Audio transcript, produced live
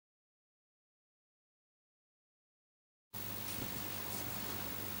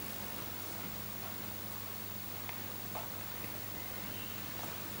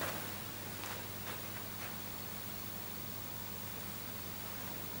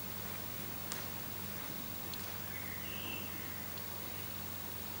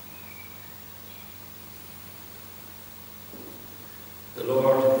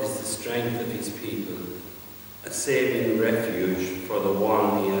strength of his people, a saving refuge for the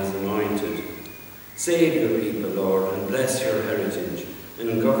one he has anointed. Save your people, Lord, and bless your heritage,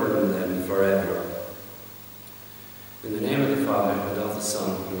 and govern them forever. In the name of the Father, and of the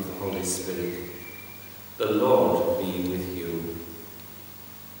Son, and of the Holy Spirit, the Lord be with you.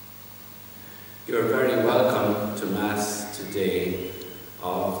 You're very welcome to Mass today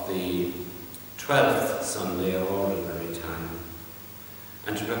of the 12th Sunday of Ordinary Time.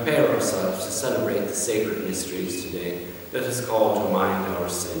 And to prepare ourselves to celebrate the sacred mysteries today, let us call to mind our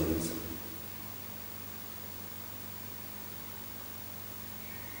sins.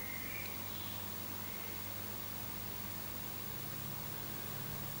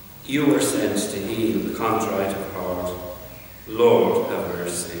 You were sent to heal the contrite of heart. Lord, have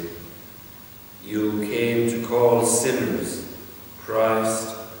mercy. You came to call sinners.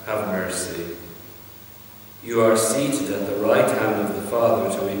 Christ, have mercy. You are seated at the right hand of the Father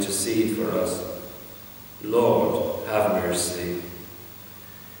to intercede for us. Lord, have mercy.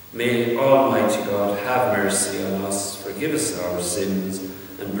 May Almighty God have mercy on us, forgive us our sins,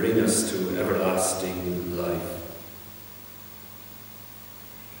 and bring us to everlasting life.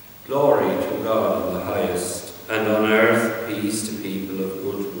 Glory to God in the highest, and on earth peace to people of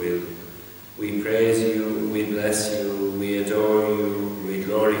good will. We praise you, we bless you, we adore you, we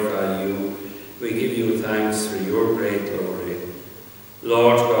glorify you, we give you thanks for your great glory.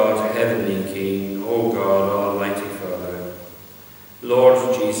 Lord God, heavenly King, O God, Almighty Father,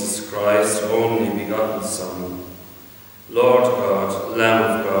 Lord Jesus Christ, only begotten Son, Lord God,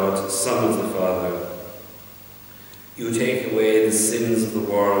 Lamb of God, Son of the Father, you take away the sins of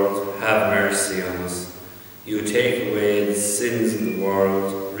the world, have mercy on us. You take away the sins of the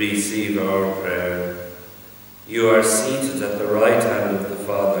world, receive our prayer. You are seated at the right hand of the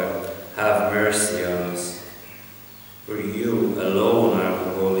Father, have mercy on us. For you alone are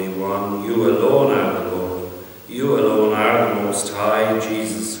the Holy One, you alone are the Lord, you alone are the Most High,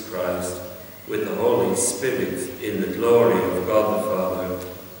 Jesus Christ, with the Holy Spirit, in the glory of God the Father.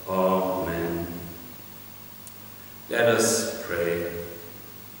 Amen. Let us pray.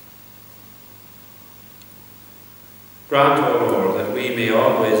 Grant, O Lord, that we may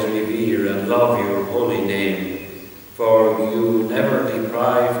always revere and love your holy name, for you never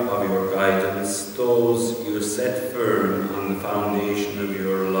deprive of your guidance those you set firm on the foundation of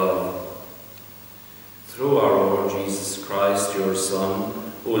your love. Through our Lord Jesus Christ, your Son,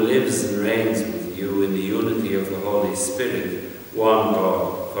 who lives and reigns with you in the unity of the Holy Spirit, one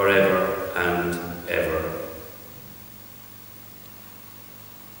God, forever and ever.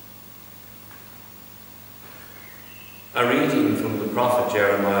 A reading from the prophet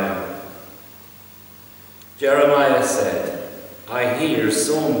Jeremiah. Jeremiah said, I hear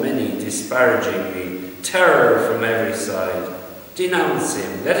so many disparaging me, terror from every side. Denounce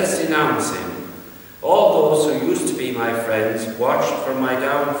him, let us denounce him. All those who used to be my friends watched for my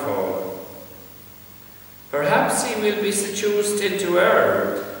downfall. Perhaps he will be seduced into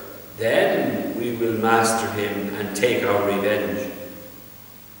error. Then we will master him and take our revenge.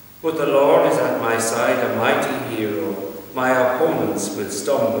 But the Lord is at my side, a mighty hero. My opponents will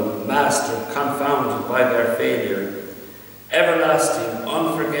stumble, mastered, confounded by their failure. Everlasting,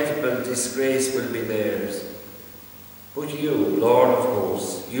 unforgettable disgrace will be theirs. But you, Lord of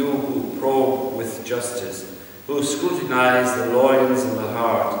hosts, you who probe with justice, who scrutinize the loins and the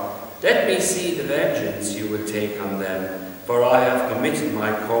heart, let me see the vengeance you will take on them, for I have committed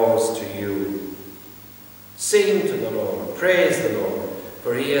my cause to you. Sing to the Lord, praise the Lord,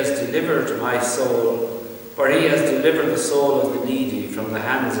 for he has delivered my soul, for he has delivered the soul of the needy from the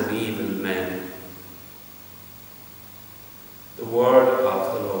hands of evil men. The word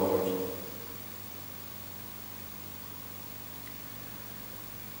of the Lord.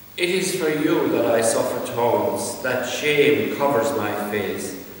 It is for you that I suffer taunts, that shame covers my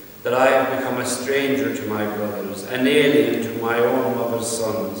face, that I have become a stranger to my brothers, an alien to my own mother's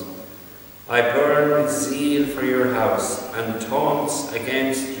sons. I burn with zeal for your house, and taunts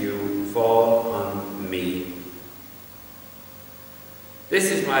against you fall on me.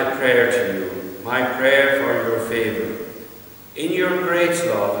 This is my prayer to you, my prayer for your favour. In your great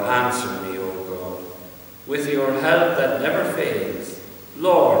love, answer me, O God, with your help that never fails.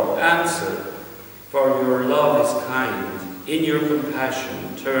 Lord, answer, for your love is kind. In your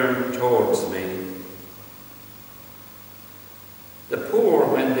compassion, turn towards me. The poor,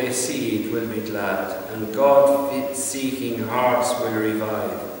 when they see it, will be glad, and God-seeking hearts will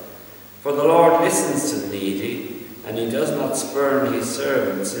revive. For the Lord listens to the needy, and he does not spurn his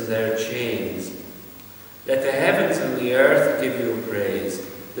servants in their chains. Let the heavens and the earth give you praise,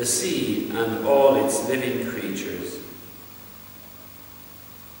 the sea and all its living creatures.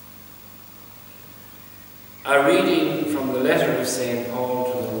 A reading from the letter of St.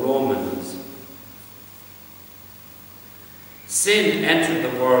 Paul to the Romans. Sin entered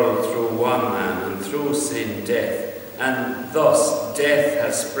the world through one man, and through sin death, and thus death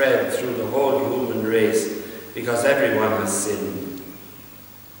has spread through the whole human race, because everyone has sinned.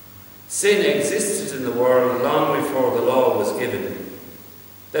 Sin existed in the world long before the law was given.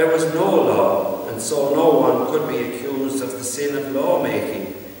 There was no law, and so no one could be accused of the sin of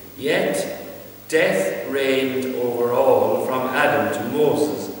lawmaking. Yet death reigned over all from Adam to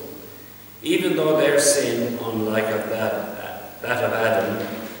Moses, even though their sin, unlike that of Adam,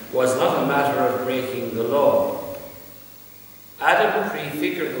 was not a matter of breaking the law. Adam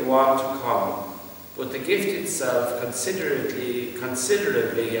prefigured the one to come, but the gift itself considerably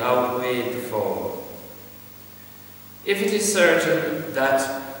outweighed the fall. If it is certain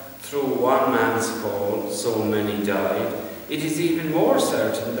that through one man's fall so many died, it is even more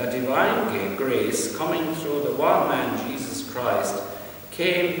certain that divine grace, coming through the one man Jesus Christ,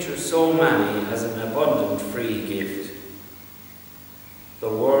 came to so many as an abundant free gift. The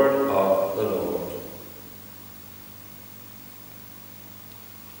word of the Lord.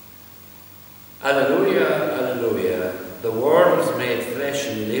 Alleluia, alleluia. The Word was made flesh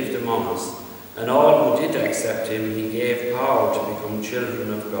and lived among us, and all who did accept him he gave power to become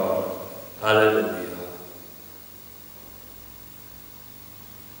children of God. Alleluia.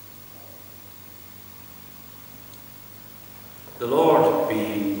 The Lord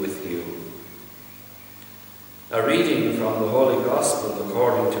be with you. A reading from the Holy Gospel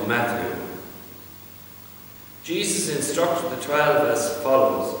according to Matthew. Jesus instructed the 12 as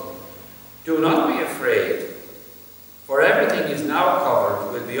follows: Do not be afraid, for everything is now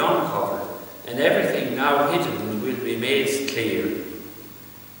covered will be uncovered, and everything now hidden will be made clear.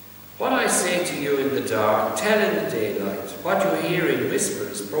 What I say to you in the dark, tell in the daylight. What you hear in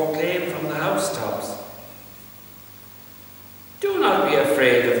whispers, proclaim from the housetops. Do not be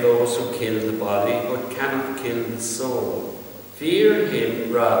afraid of those who kill the body, but cannot kill the soul. Fear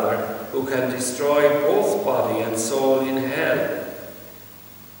him, rather, who can destroy both body and soul in hell.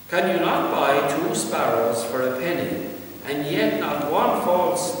 Can you not buy 2 sparrows for a penny, and yet not one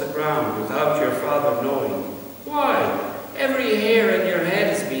falls to the ground without your Father knowing? Why, every hair in your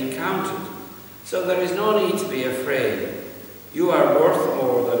head is being counted, so there is no need to be afraid. You are worth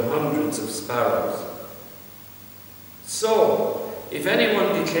more than hundreds of sparrows. So, if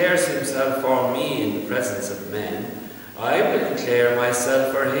anyone declares himself for me in the presence of men, I will declare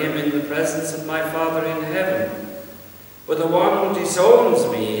myself for him in the presence of my Father in heaven. But the one who disowns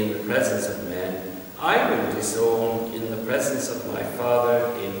me in the presence of men, I will disown in the presence of my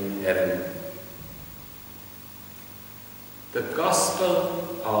Father in heaven. The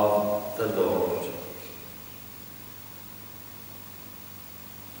Gospel of the Lord.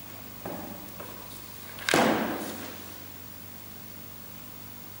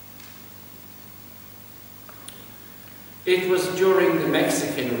 It was during the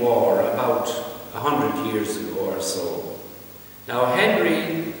Mexican War, about 100 years ago or so. Now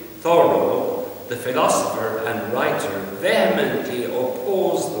Henry Thoreau, the philosopher and writer, vehemently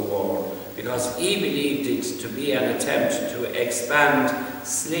opposed the war because he believed it to be an attempt to expand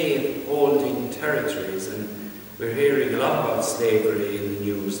slave-holding territories, and we're hearing a lot about slavery in the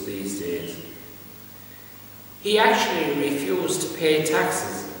news these days. He actually refused to pay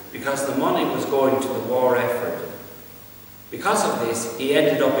taxes because the money was going to the war effort. Because of this, he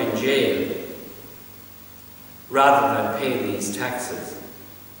ended up in jail rather than pay these taxes.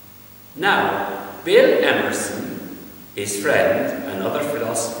 Now, Bill Emerson, his friend, another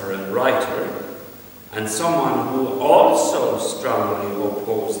philosopher and writer, and someone who also strongly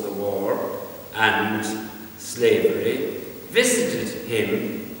opposed the war and slavery, visited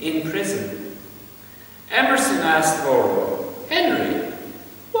him in prison. Emerson asked Thoreau, "Henry,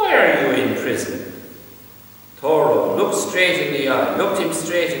 why are you in prison?" Thoreau looked him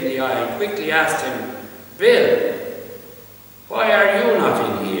straight in the eye and quickly asked him, "Bill, why are you not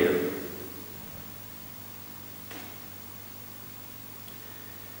in here?"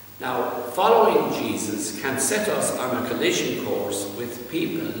 Now, following Jesus can set us on a collision course with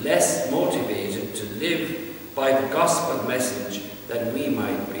people less motivated to live by the gospel message than we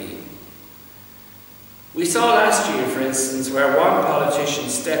might be. We saw last year, for instance, where one politician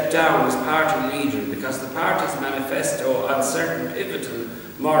stepped down as party leader because the party's manifesto on certain pivotal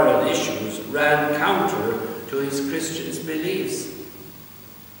moral issues ran counter to his Christian beliefs.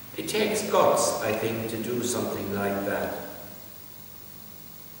 It takes guts, I think, to do something like that.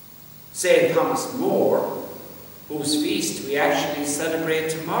 St. Thomas More, whose feast we actually celebrate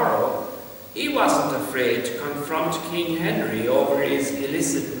tomorrow, he wasn't afraid to confront King Henry over his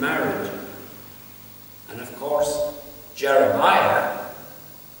illicit marriage. And of course, Jeremiah,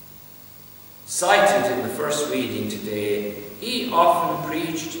 cited in the first reading today, he often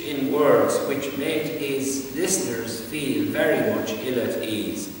preached in words which made his listeners feel very much ill at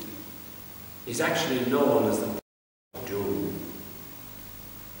ease. He's actually known as the prophet of doom.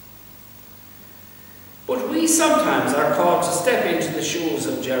 But we sometimes are called to step into the shoes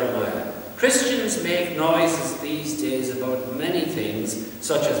of Jeremiah. Christians make noises these days about many things,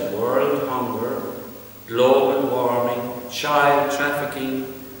 such as world hunger, global warming, child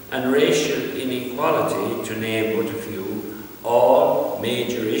trafficking, and racial inequality, to name but a few, all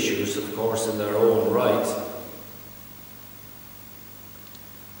major issues, of course, in their own right.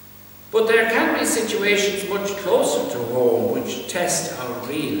 But there can be situations much closer to home which test our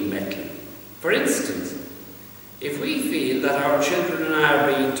real mettle. For instance, if we feel that our children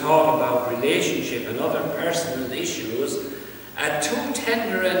are being taught about relationship and other personal issues at too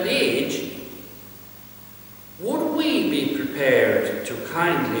tender an age, would we be prepared to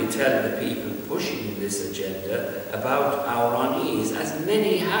kindly tell the people pushing this agenda about our unease, as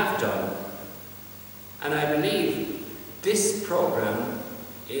many have done? And I believe this programme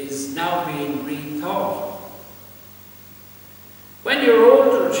is now being rethought. When your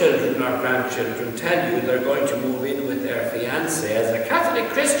older children or grandchildren tell you they're going to move in with their fiancé, as a Catholic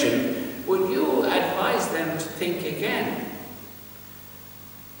Christian, would you advise them to think again?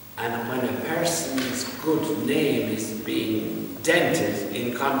 And when a person's good name is being dented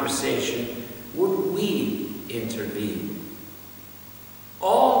in conversation, would we intervene?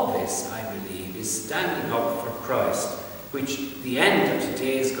 All this, I believe, is standing up for Christ, which the end of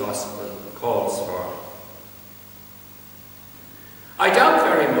today's Gospel calls for. I doubt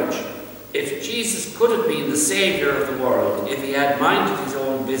very much if Jesus could have been the Saviour of the world if he had minded his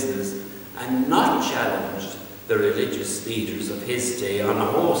own business and not challenged the religious leaders of his day on a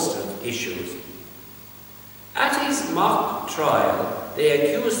host of issues. At his mock trial,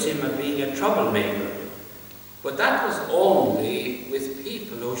 they accused him of being a troublemaker, but that was only with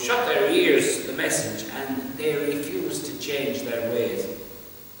people who shut their ears to the message and they refused to change their ways.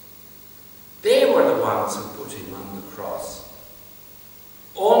 They were the ones who put him on the cross.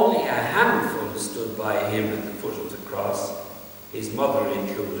 Only a handful stood by him at the foot of the cross, his mother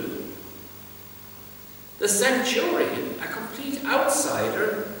included. The centurion, a complete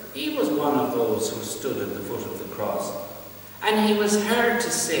outsider, he was one of those who stood at the foot of the cross. And he was heard to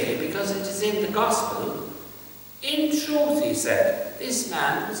say, because it is in the Gospel, "In truth," he said, "this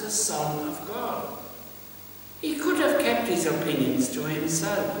man was a son of God." He could have kept his opinions to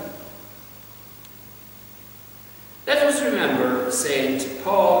himself. Let us remember St.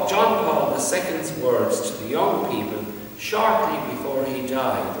 Paul, John Paul II's words to the young people shortly before he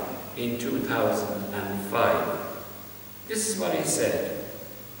died in 2005. This is what he said: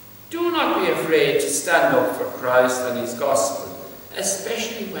 "Do not be afraid to stand up for Christ and his gospel,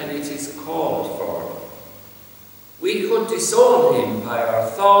 especially when it is called for. We could disown him by our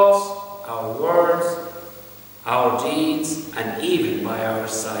thoughts, our words, our deeds, and even by our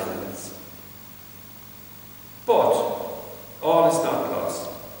silence. But all is not lost.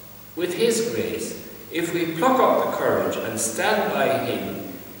 With his grace, if we pluck up the courage and stand by him,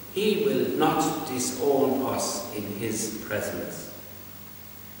 he will not disown us in his presence."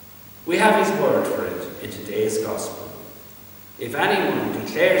 We have his word for it in today's Gospel. "If anyone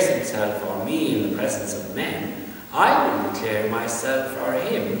declares himself or me in the presence of men, I will declare myself for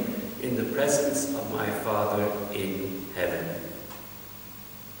him in the presence of my Father in heaven."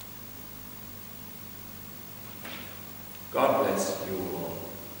 God bless you all.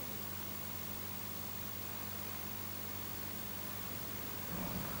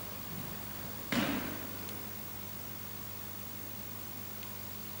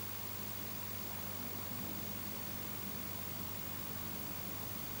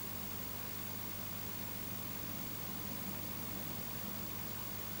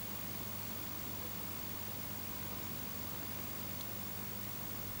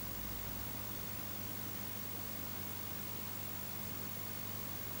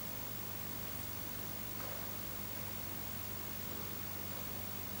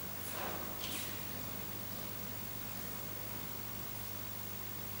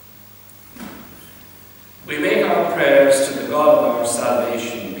 We make our prayers to the God of our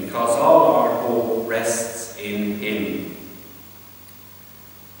salvation because all our hope rests in him.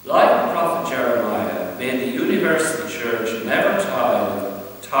 Like the prophet Jeremiah, may the universal church never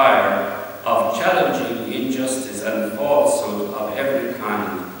tire of challenging the injustice and falsehood of every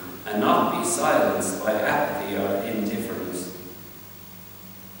kind and not be silenced by apathy or indifference.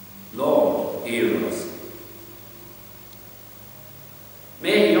 Lord, hear us.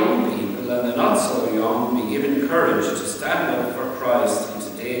 May young people and the not so so young be given courage to stand up for Christ in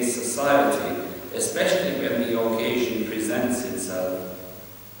today's society, especially when the occasion presents itself.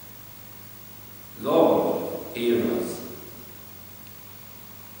 Lord, hear us.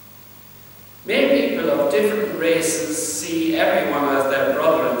 May people of different races see everyone as their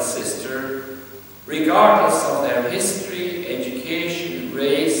brother and sister, regardless of their history, education,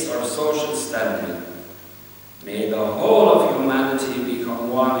 race, or social standing. May the whole of humanity become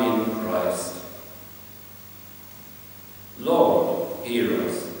one in Christ. Lord, hear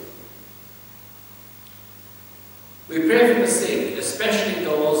us. We pray for the sick, especially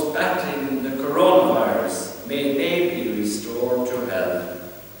those battling the coronavirus. May they be restored to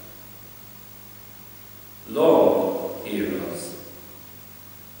health. Lord, hear us.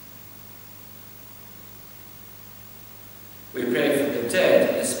 We pray for the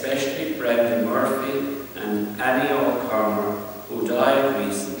dead, especially Brendan Murphy and Annie O'Connor, who died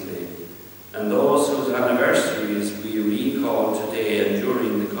recently, and those whose anniversaries we recall today and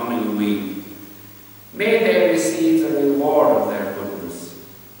during the coming week. May they receive the reward of their goodness.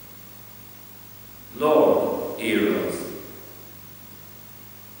 Lord, hear us.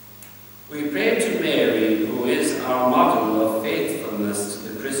 We pray to Mary, who is our model of faithfulness to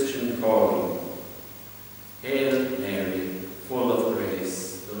the Christian calling. Hail Mary, full of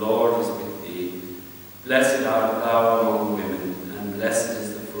grace, the Lord is with thee. Blessed art thou among women, and blessed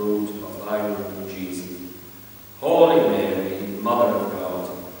is the fruit of thy womb, Jesus. Holy Mary, Mother of God,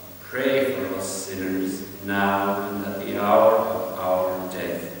 pray for us sinners, now and at the hour of our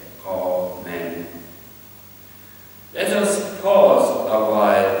death. Amen. Let us pause a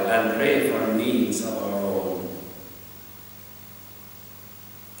while and pray for needs of our own.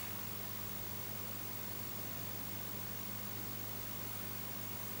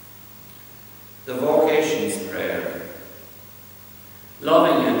 The Vocations Prayer.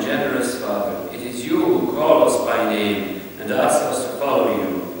 Loving and generous Father, it is you who call us by name and ask us to follow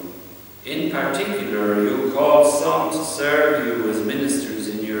you. In particular, you call some to serve you as ministers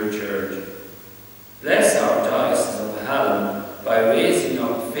in your church. Bless our Diocese of Hallam by raising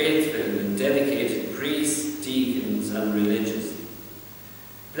up faithful and dedicated priests, deacons, and religious.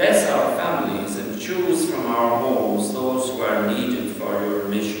 Bless our families and choose from our homes those who are needed for your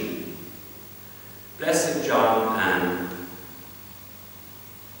mission. Blessed John Ann.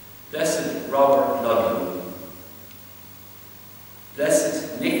 Blessed Robert Ludlam.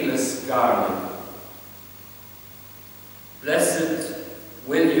 Blessed Nicholas Garland. Blessed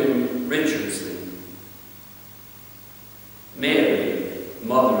William Richardson. Mary,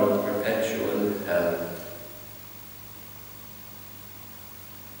 Mother of Perpetual Health.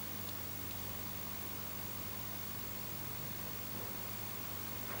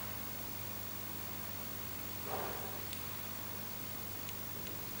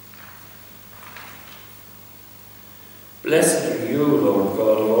 Blessed are you, Lord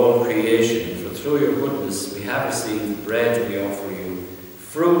God of all creation, for through your goodness we have received bread we offer you,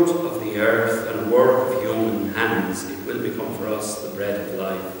 fruit of the earth and work of human hands. It will become for us the bread of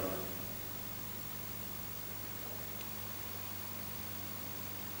life.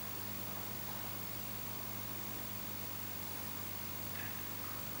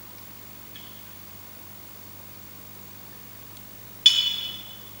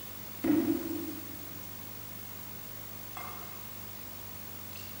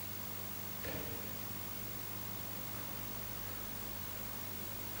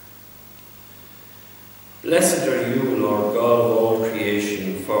 Blessed are you, Lord God of all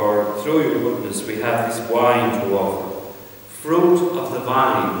creation, for through your goodness we have this wine to offer, fruit of the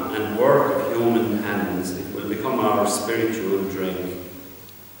vine and work of human hands. It will become our spiritual drink.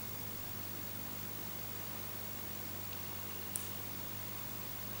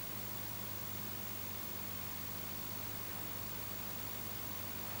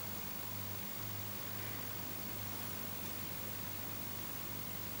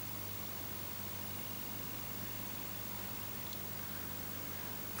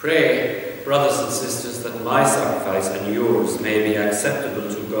 Pray, brothers and sisters, that my sacrifice and yours may be acceptable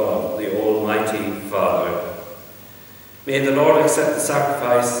to God, the Almighty Father. May the Lord accept the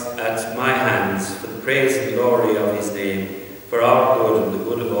sacrifice at my hands for the praise and glory of his name, for our good and the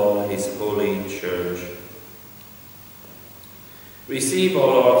good of all his holy church. Receive, O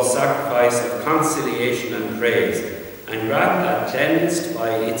Lord, the sacrifice of conciliation and praise, and grant that, cleansed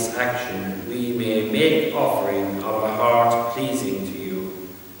by its action, we may make offering of a heart pleasing to you,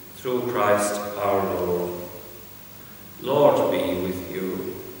 through Christ our Lord. Lord be with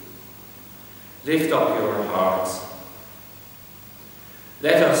you. Lift up your hearts.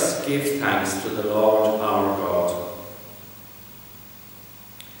 Let us give thanks to the Lord our God.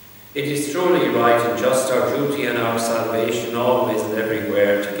 It is truly right and just, our duty and our salvation, always and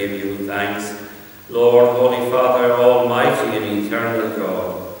everywhere, to give you thanks, Lord, Holy Father, Almighty and eternal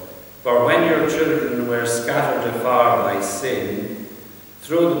God. For when your children were scattered afar by sin,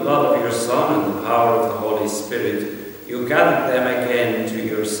 through the blood of your Son and the power of the Holy Spirit, you gathered them again to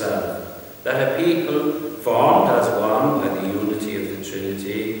yourself, that a people formed as one by the unity of the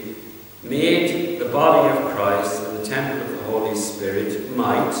Trinity, made the body of Christ and the temple of the Holy Spirit,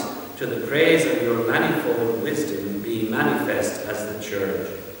 might, to the praise of your manifold wisdom, be manifest as the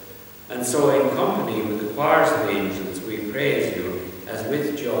Church. And so in company with the choirs of angels we praise you, as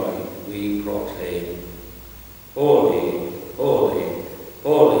with joy we proclaim. Holy, holy,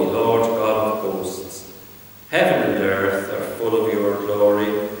 holy Lord God of hosts, heaven and earth are full of your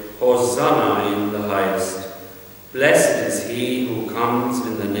glory. Hosanna in the highest. Blessed is he who comes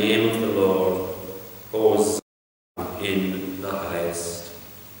in the name of the Lord. Hosanna in the highest.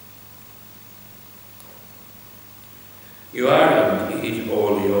 You are indeed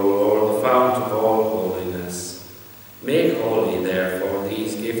holy, O Lord, the fount of all holiness. Make holy, therefore,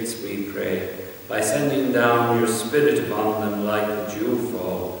 these gifts, we pray, by sending down your Spirit upon them like the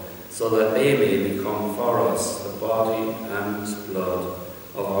dewfall, so that they may become for us the body and blood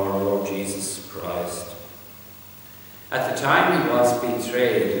of our Lord Jesus Christ. At the time he was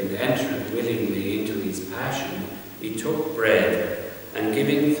betrayed and entered willingly into his passion, he took bread, and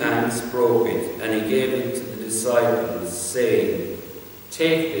giving thanks broke it, and he gave it to the disciples, saying,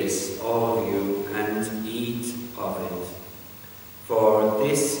 "Take this, all of you, and eat of it. For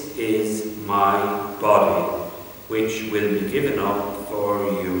this is my body, which will be given up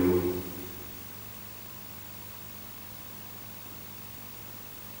for you."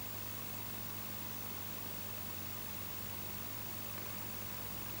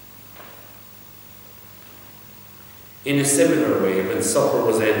 In a similar way, when supper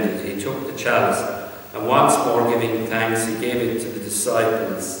was ended, he took the chalice, and once more giving thanks, he gave it to the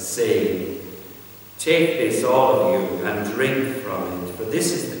disciples, saying, "Take this, all of you, and drink from it, for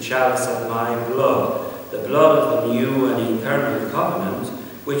this is the chalice of my blood, the blood of the new and eternal covenant,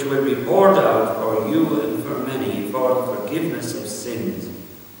 which will be poured out for you and for many for the forgiveness of sins.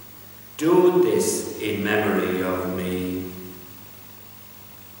 Do this in memory of me."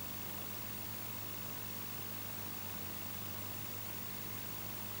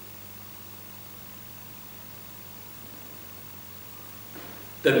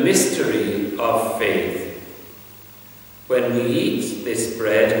 The mystery of faith. When we eat this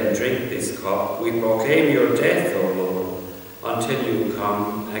bread and drink this cup, we proclaim your death, O Lord, until you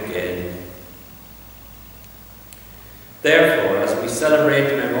come again. Therefore, as we celebrate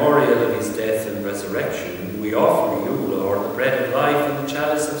the memorial of his death and resurrection, we offer you, Lord, the bread of life and the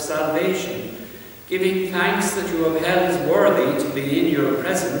chalice of salvation, giving thanks that you have held us worthy to be in your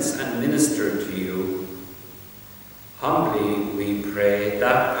presence and minister to you. Humbly we pray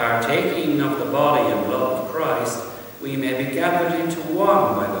that, partaking of the body and blood of Christ, we may be gathered into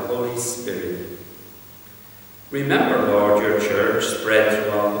one by the Holy Spirit. Remember, Lord, your church spread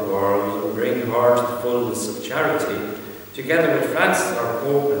throughout the world, and bring her to the fullness of charity, together with Francis our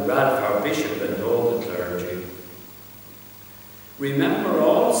Pope and Ralph our Bishop and all the clergy. Remember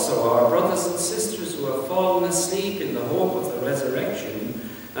also our brothers and sisters who have fallen asleep in the hope of the resurrection,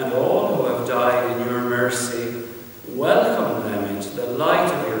 and all who have died in your mercy. Welcome them into the light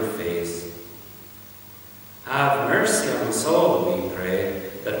of your face. Have mercy on us all, we pray,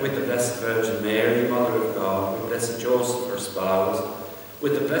 that with the Blessed Virgin Mary, Mother of God, with Blessed Joseph, her spouse,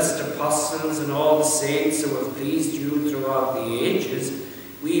 with the blessed apostles and all the saints who have pleased you throughout the ages,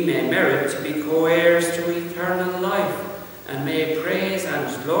 we may merit to be co-heirs to eternal life, and may praise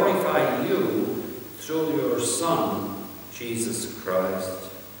and glorify you through your Son, Jesus Christ.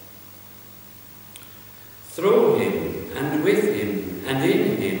 Through him, and with him, and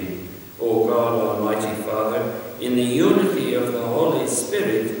in him, O God, Almighty Father, in the unity of the Holy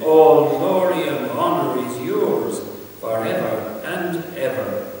Spirit, all glory and honour is yours, forever and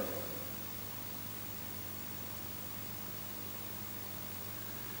ever.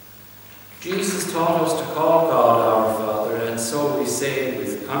 Jesus taught us to call God our Father, and so we say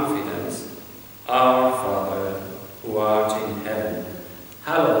with confidence, Our Father, who art in heaven,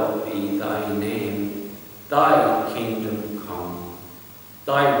 hallowed be thy name. Thy kingdom come,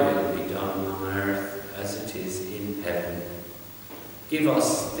 thy will be done on earth as it is in heaven. Give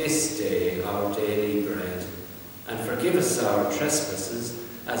us this day our daily bread, and forgive us our trespasses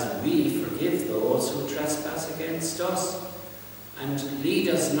as we forgive those who trespass against us. And lead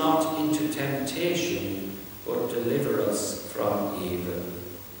us not into temptation, but deliver us from evil.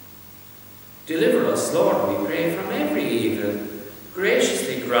 Deliver us, Lord, we pray, from every evil,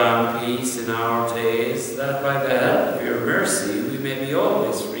 Graciously grant peace in our days, that by the help of your mercy we may be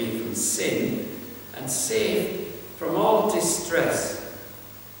always free from sin and safe from all distress,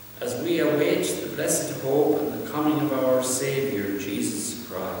 as we await the blessed hope and the coming of our Saviour, Jesus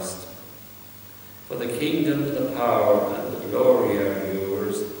Christ. For the kingdom, the power, and the glory are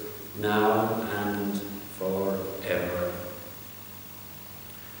yours, now and forever.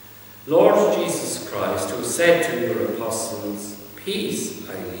 Lord Jesus Christ, who said to your apostles, "Peace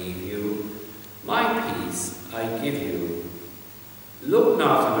I leave you, my peace I give you," look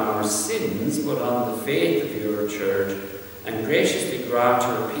not on our sins, but on the faith of your church, and graciously grant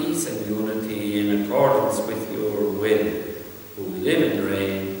her peace and unity in accordance with your will, who live and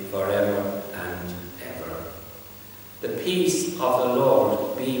reign forever and ever. The peace of the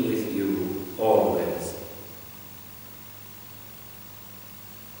Lord be with you always.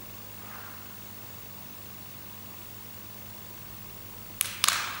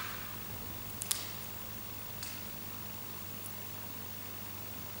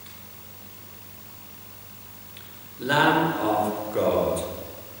 Lamb of God,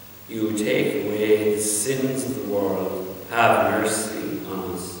 you take away the sins of the world, have mercy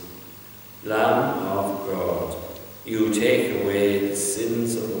on us. Lamb of God, you take away the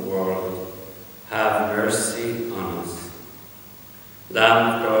sins of the world, have mercy on us.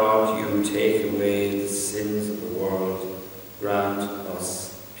 Lamb of God, you take away the sins of the world, grant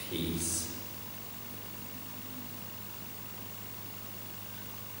us peace.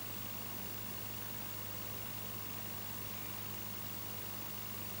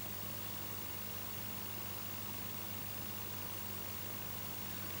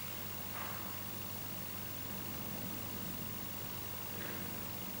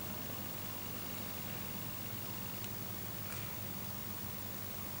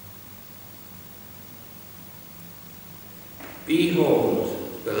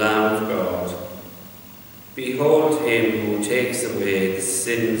 Behold the Lamb of God. Behold him who takes away the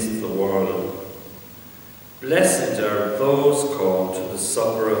sins of the world. Blessed are those called to the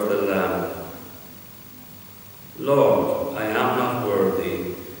supper of the Lamb. Lord, I am not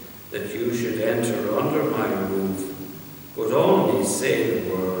worthy that you should enter under my roof, but only say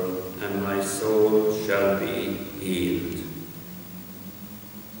the word, and my soul shall be healed.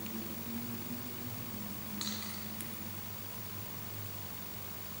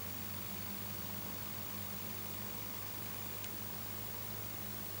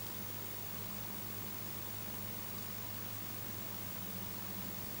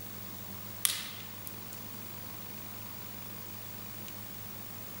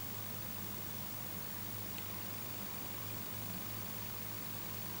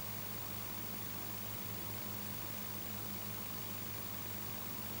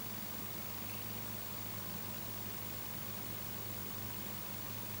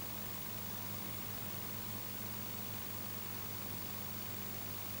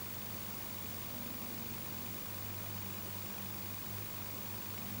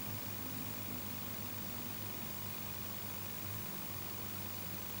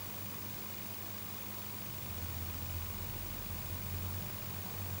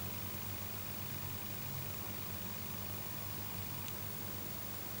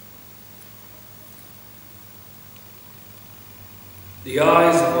 The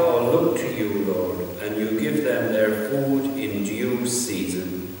eyes of all look to you, Lord, and you give them their food in due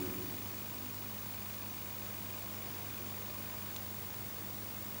season.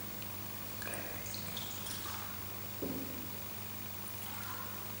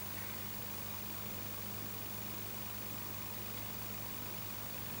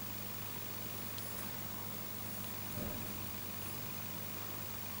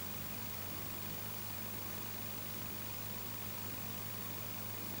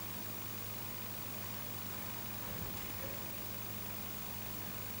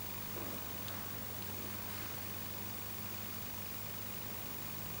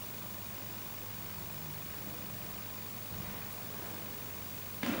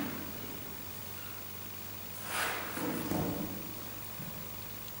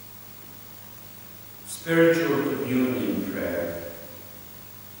 Spiritual communion prayer.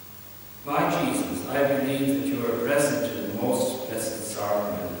 My Jesus, I believe that you are present in the most blessed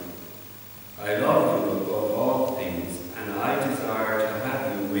sacrament. I love you above all things, and I desire to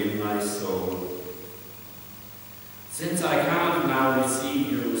have you in my soul. Since I cannot now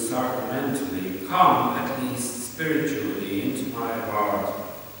receive you sacramentally, come at least spiritually into my heart.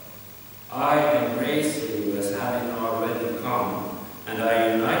 I embrace you as having already come, and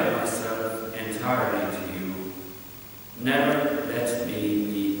I unite myself entirely to you. Never let me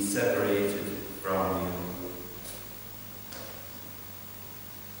be separated from you.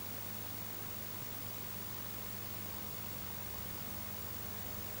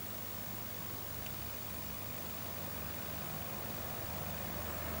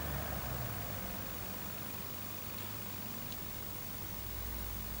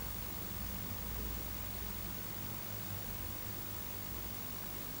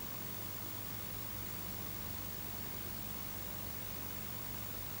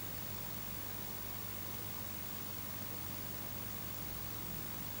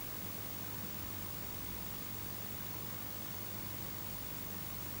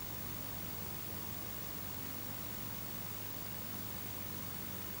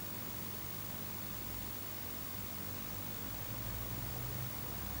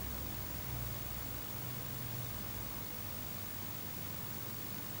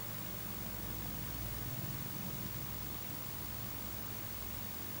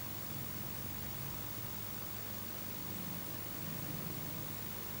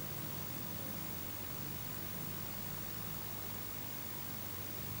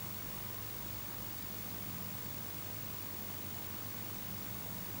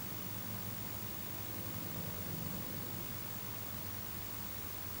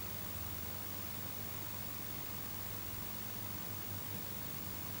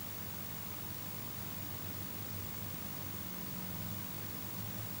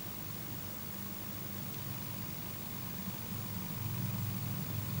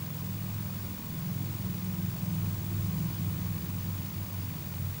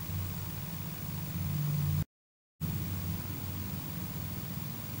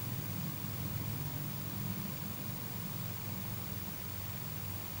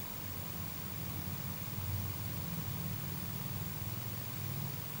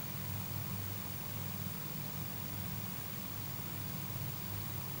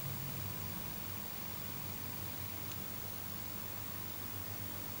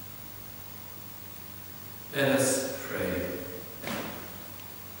 Let us pray.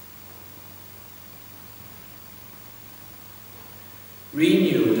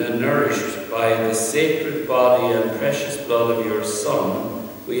 Renewed and nourished by the sacred body and precious blood of your Son,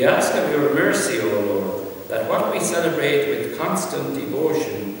 we ask of your mercy, O Lord, that what we celebrate with constant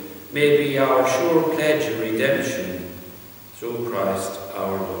devotion may be our sure pledge of redemption through Christ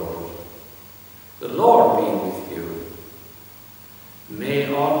our Lord. The Lord be with you.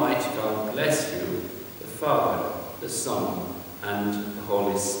 May Almighty God bless you, the Father, the Son, and the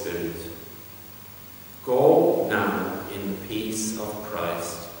Holy Spirit. Go now in the peace of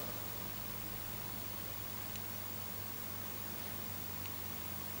Christ.